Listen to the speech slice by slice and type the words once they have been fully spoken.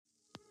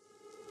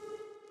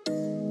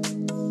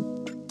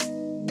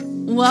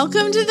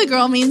Welcome to the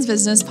Girl Means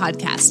Business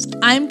podcast.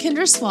 I'm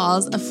Kendra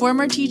Swalls, a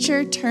former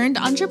teacher turned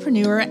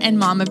entrepreneur and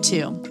mom of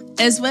two.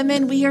 As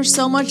women, we are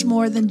so much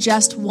more than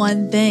just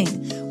one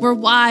thing. We're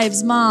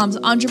wives, moms,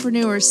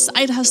 entrepreneurs,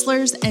 side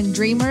hustlers, and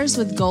dreamers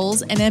with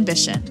goals and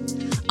ambition.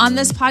 On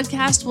this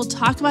podcast, we'll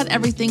talk about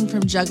everything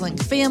from juggling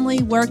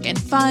family, work, and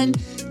fun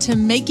to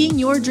making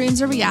your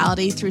dreams a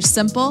reality through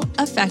simple,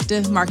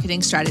 effective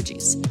marketing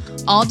strategies,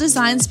 all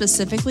designed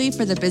specifically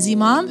for the busy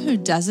mom who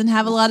doesn't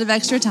have a lot of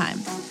extra time.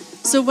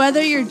 So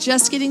whether you're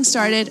just getting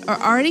started or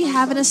already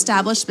have an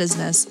established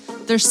business,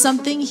 there's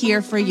something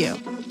here for you.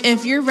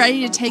 If you're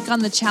ready to take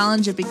on the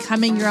challenge of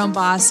becoming your own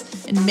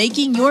boss and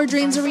making your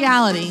dreams a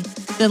reality,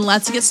 then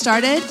let's get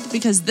started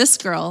because this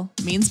girl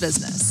means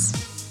business.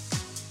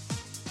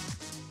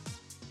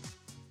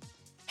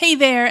 Hey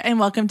there, and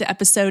welcome to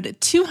episode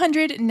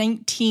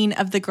 219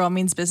 of the Girl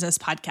Means Business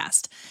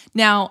podcast.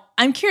 Now,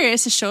 I'm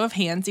curious, a show of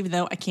hands, even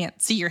though I can't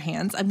see your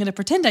hands, I'm going to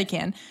pretend I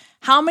can.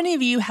 How many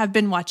of you have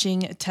been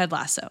watching Ted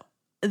Lasso?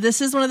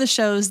 This is one of the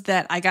shows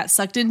that I got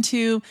sucked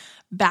into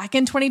back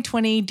in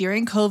 2020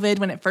 during COVID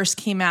when it first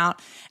came out.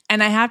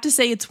 And I have to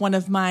say it's one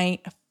of my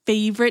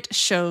favorite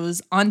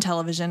shows on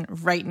television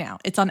right now.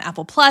 It's on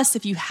Apple Plus.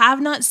 If you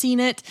have not seen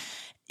it,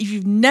 if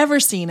you've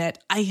never seen it,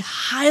 I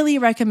highly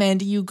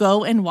recommend you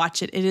go and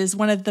watch it. It is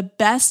one of the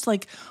best,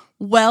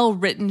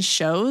 well-written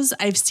shows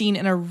I've seen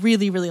in a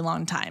really, really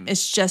long time.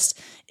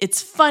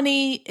 It's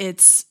funny,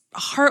 it's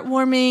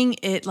heartwarming,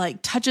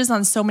 it touches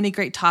on so many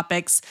great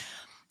topics.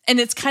 And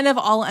it's kind of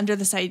all under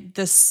this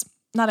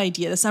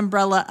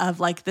umbrella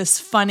of this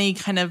funny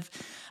kind of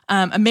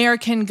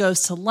American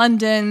goes to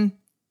London,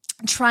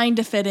 trying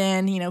to fit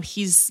in. You know,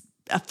 he's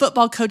a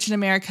football coach in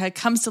America,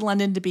 comes to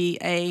London to be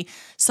a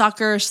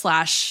soccer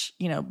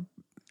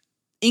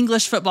 /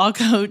 English football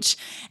coach,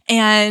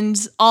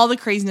 and all the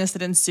craziness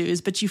that ensues.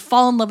 But you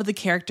fall in love with the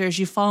characters,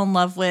 you fall in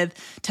love with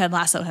Ted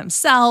Lasso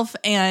himself,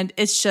 and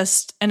it's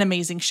just an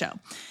amazing show.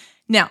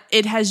 Now,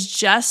 it has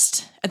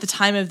just, at the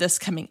time of this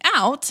coming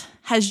out,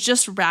 has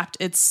just wrapped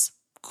its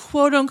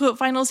quote-unquote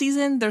final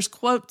season. There's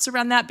quotes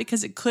around that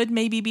because it could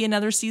maybe be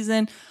another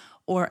season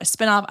or a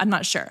spinoff. I'm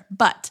not sure.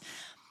 But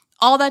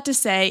all that to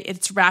say,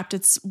 it's wrapped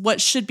its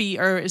what should be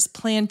or is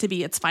planned to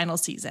be its final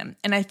season.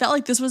 And I felt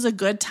like this was a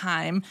good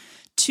time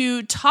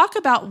to talk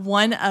about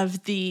one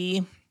of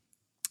the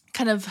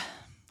kind of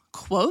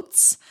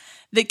quotes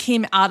that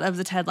came out of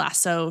the Ted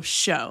Lasso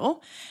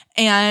show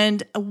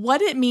and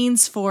what it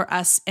means for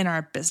us in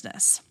our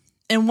business.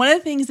 And one of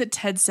the things that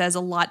Ted says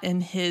a lot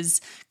in his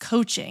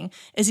coaching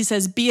is he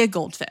says, be a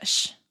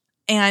goldfish.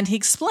 And he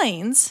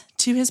explains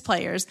to his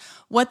players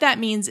what that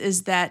means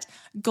is that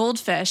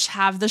goldfish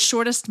have the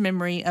shortest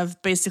memory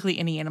of basically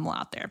any animal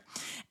out there.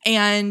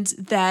 And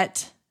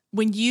that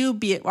when you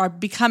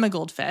become a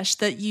goldfish,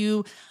 that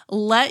you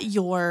let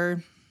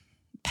your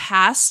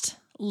past,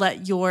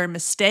 let your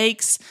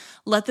mistakes,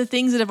 let the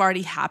things that have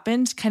already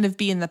happened kind of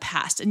be in the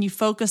past, and you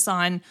focus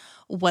on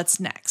what's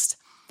next.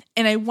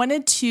 And I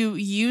wanted to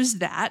use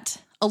that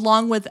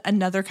along with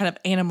another kind of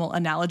animal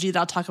analogy that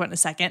I'll talk about in a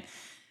second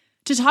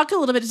to talk a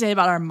little bit today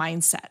about our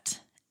mindset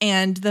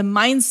and the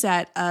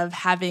mindset of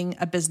having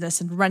a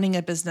business and running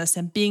a business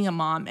and being a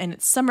mom. And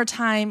it's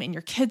summertime and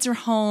your kids are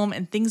home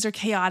and things are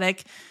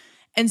chaotic.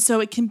 And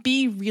so it can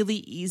be really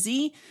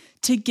easy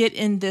to get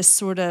in this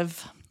sort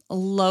of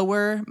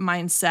lower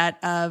mindset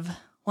of,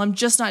 well, I'm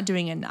just not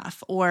doing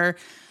enough, or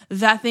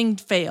that thing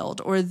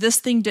failed, or this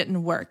thing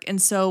didn't work.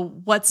 And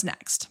so what's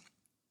next?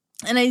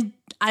 And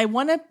I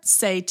want to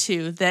say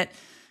too that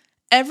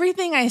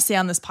everything I say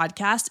on this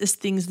podcast is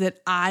things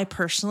that I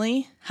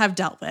personally have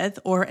dealt with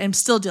or am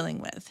still dealing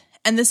with.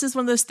 And this is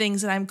one of those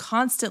things that I'm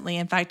constantly,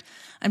 in fact,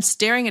 I'm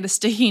staring at a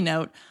sticky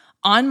note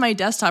on my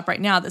desktop right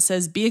now that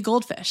says, be a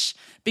goldfish,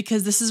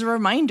 because this is a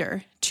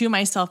reminder to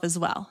myself as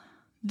well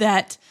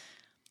that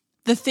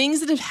the things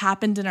that have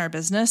happened in our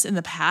business in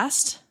the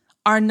past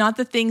are not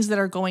the things that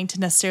are going to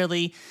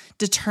necessarily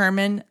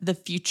determine the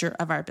future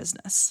of our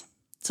business.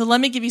 So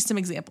let me give you some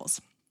examples.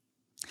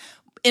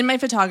 In my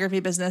photography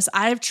business,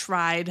 I've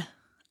tried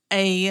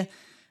a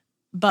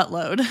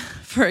buttload,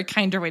 for a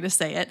kinder way to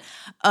say it,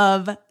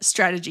 of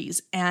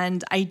strategies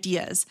and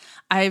ideas.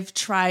 I've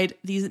tried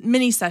these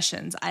mini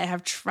sessions. I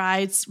have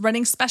tried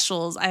running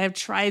specials. I have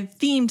tried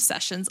themed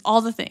sessions,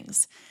 all the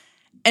things.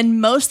 And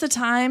most of the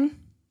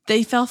time,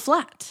 they fell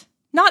flat.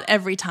 Not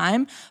every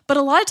time, but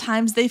a lot of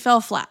times they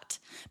fell flat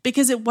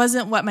because it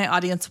wasn't what my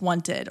audience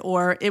wanted,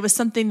 or it was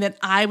something that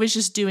I was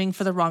just doing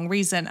for the wrong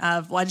reason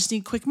of, well, I just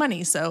need quick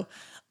money, so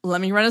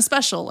let me run a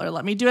special or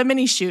let me do a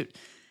mini shoot.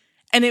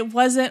 And it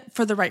wasn't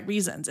for the right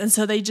reasons. And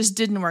so they just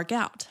didn't work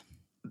out.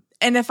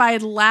 And if I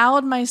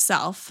allowed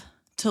myself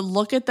to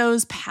look at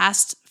those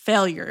past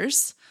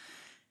failures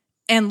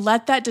and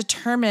let that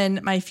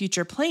determine my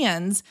future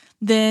plans,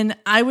 then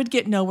I would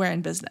get nowhere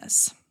in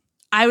business.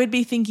 I would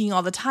be thinking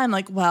all the time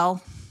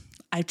well,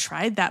 I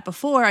tried that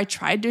before. I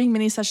tried doing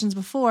mini sessions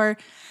before.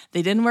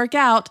 They didn't work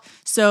out.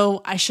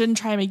 So I shouldn't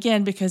try them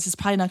again because it's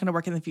probably not going to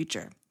work in the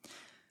future.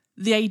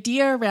 The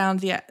idea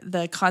around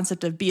the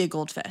concept of be a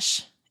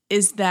goldfish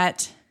is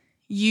that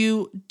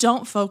You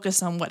don't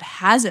focus on what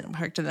hasn't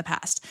worked in the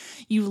past.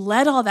 You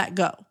let all that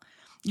go.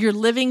 You're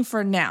living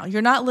for now.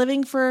 You're not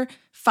living for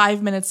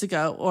 5 minutes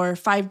ago or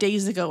 5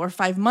 days ago or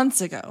 5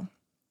 months ago.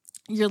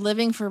 You're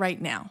living for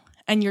right now.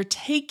 And you're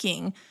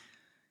taking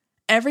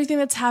everything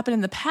that's happened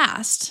in the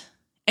past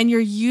and you're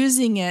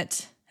using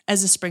it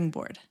as a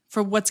springboard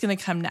for what's going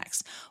to come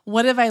next.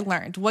 What have I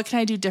learned? What can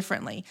I do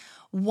differently?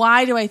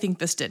 Why do I think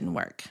this didn't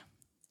work?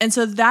 And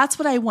so that's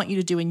what I want you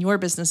to do in your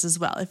business as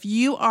well. If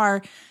you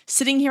are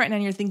sitting here right now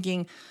and you're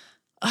thinking,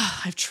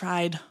 oh, I've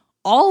tried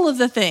all of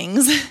the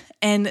things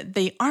and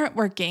they aren't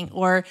working,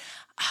 or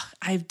oh,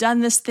 I've done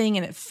this thing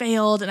and it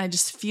failed and I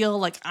just feel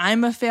like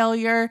I'm a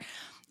failure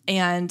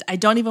and I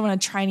don't even want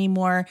to try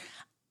anymore.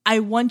 I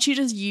want you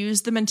to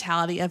use the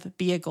mentality of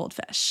be a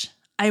goldfish.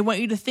 I want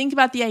you to think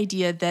about the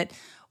idea that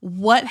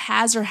what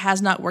has or has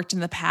not worked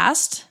in the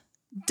past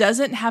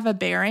doesn't have a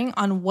bearing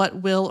on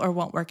what will or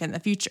won't work in the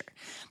future.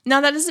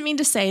 Now, that doesn't mean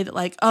to say that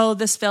like, oh,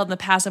 this failed in the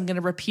past, I'm going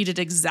to repeat it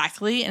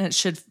exactly and it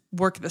should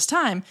work this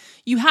time.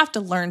 You have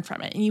to learn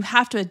from it and you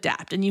have to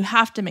adapt and you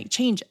have to make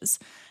changes.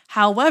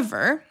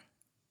 However,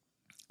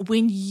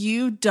 when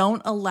you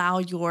don't allow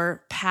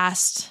your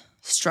past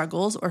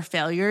struggles or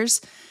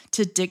failures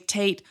to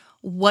dictate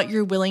what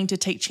you're willing to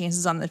take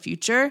chances on in the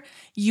future,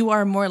 you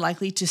are more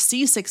likely to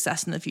see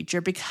success in the future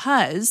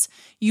because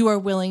you are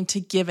willing to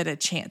give it a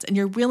chance and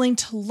you're willing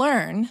to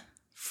learn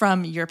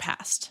from your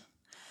past.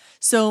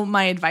 So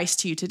my advice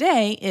to you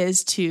today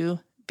is to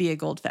be a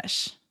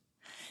goldfish.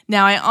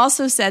 Now, I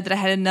also said that I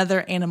had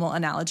another animal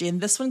analogy, and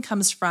this one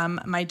comes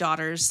from my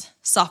daughter's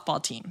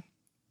softball team.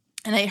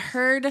 And I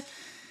heard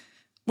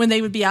when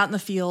they would be out in the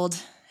field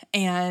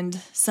and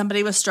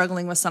somebody was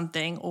struggling with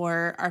something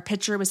or our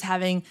pitcher was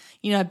having,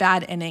 a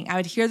bad inning, I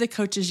would hear the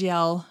coaches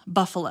yell,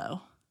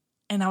 "Buffalo."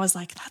 And I was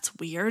like, that's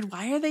weird.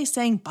 Why are they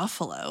saying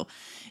buffalo?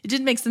 It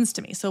didn't make sense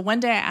to me. So one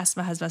day I asked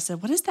my husband, I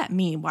said, what does that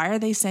mean? Why are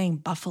they saying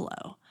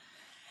buffalo?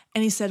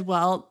 And he said,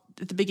 well,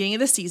 at the beginning of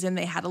the season,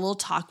 they had a little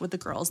talk with the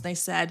girls. And they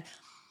said,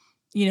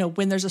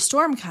 when there's a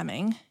storm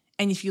coming,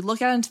 and if you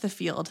look out into the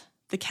field,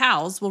 the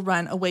cows will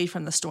run away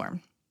from the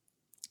storm.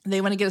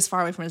 They want to get as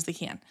far away from it as they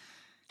can.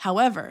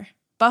 However,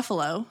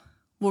 buffalo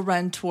will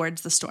run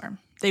towards the storm.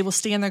 They will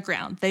stand their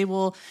ground. They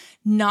will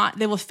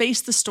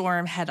face the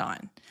storm head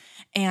on.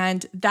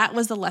 And that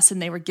was the lesson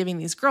they were giving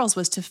these girls,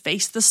 was to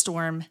face the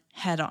storm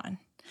head on.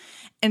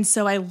 And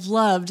so I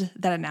loved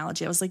that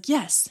analogy. I was like,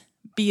 yes,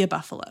 be a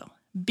buffalo.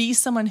 Be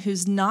someone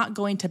who's not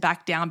going to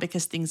back down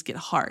because things get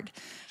hard.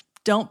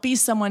 Don't be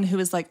someone who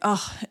is like,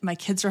 oh, my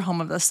kids are home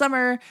over the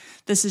summer.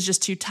 This is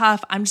just too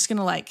tough. I'm just going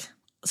to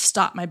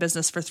stop my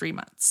business for 3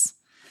 months.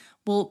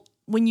 Well,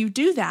 when you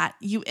do that,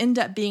 you end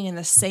up being in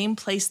the same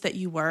place that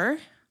you were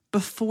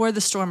before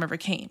the storm ever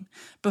came,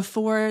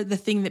 before the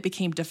thing that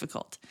became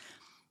difficult.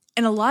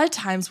 And a lot of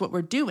times what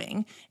we're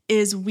doing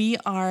is we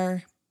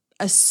are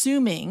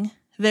assuming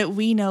that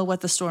we know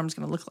what the storm's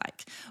going to look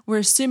like. We're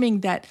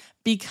assuming that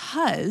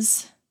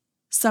because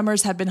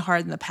summers have been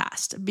hard in the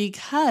past,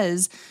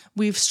 because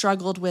we've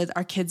struggled with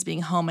our kids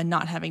being home and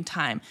not having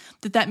time,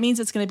 that means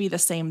it's going to be the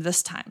same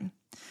this time.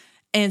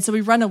 And so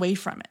we run away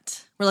from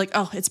it. We're like,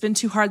 oh, it's been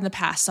too hard in the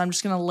past, so I'm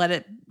just going to let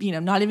it,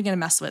 not even going to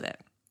mess with it.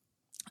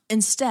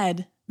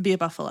 Instead, be a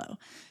buffalo.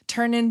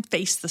 Turn and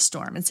face the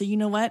storm and say, you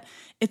know what?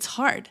 It's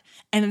hard.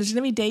 And there's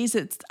going to be days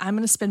that I'm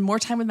going to spend more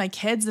time with my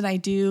kids than I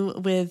do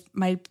with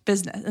my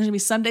business. There's going to be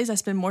some days I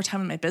spend more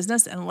time with my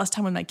business and less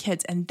time with my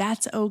kids. And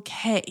that's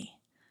okay.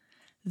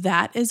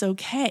 That is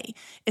okay.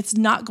 It's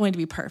not going to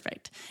be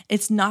perfect.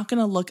 It's not going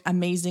to look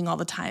amazing all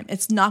the time.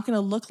 It's not going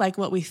to look like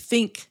what we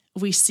think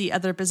we see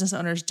other business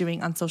owners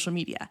doing on social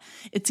media.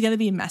 It's going to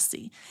be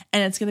messy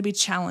and it's going to be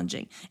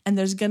challenging. And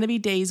there's going to be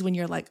days when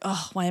you're like,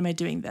 oh, why am I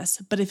doing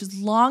this? But if as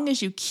long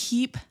as you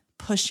keep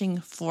pushing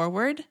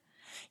forward,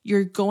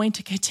 you're going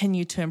to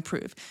continue to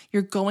improve.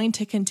 You're going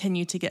to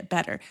continue to get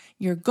better.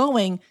 You're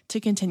going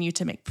to continue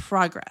to make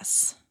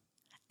progress.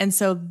 And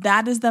so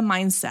that is the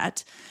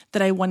mindset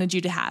that I wanted you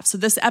to have. So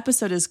this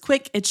episode is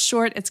quick. It's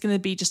short. It's going to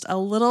be just a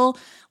little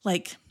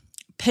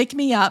pick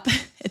me up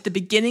at the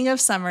beginning of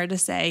summer to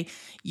say,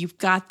 you've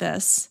got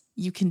this,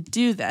 you can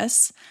do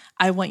this.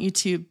 I want you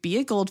to be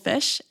a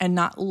goldfish and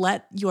not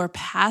let your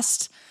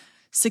past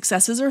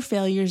successes or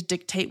failures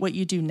dictate what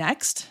you do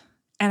next.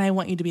 And I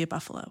want you to be a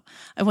buffalo.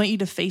 I want you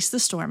to face the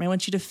storm. I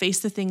want you to face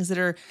the things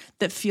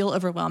that feel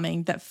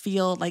overwhelming, that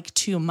feel like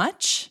too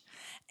much,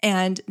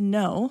 and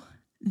know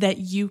that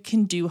you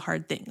can do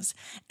hard things.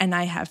 And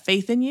I have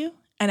faith in you.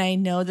 And I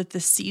know that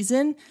the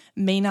season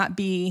may not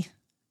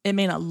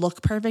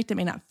look perfect. It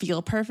may not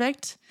feel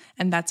perfect.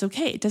 And that's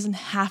okay. It doesn't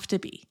have to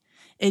be.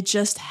 It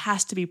just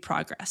has to be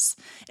progress.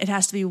 It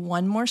has to be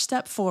one more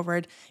step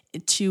forward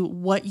to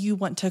what you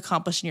want to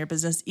accomplish in your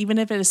business, even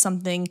if it is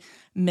something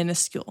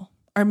minuscule.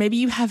 Or maybe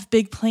you have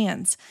big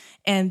plans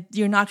and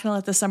you're not going to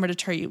let the summer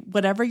deter you.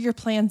 Whatever your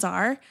plans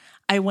are,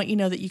 I want you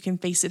to know that you can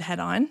face it head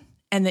on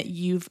and that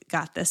you've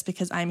got this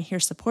because I'm here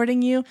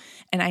supporting you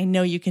and I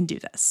know you can do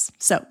this.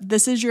 So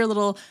this is your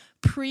little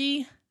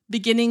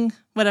beginning,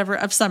 whatever,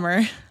 of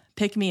summer.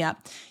 Pick me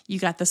up. You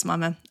got this,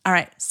 mama. All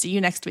right. See you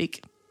next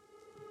week.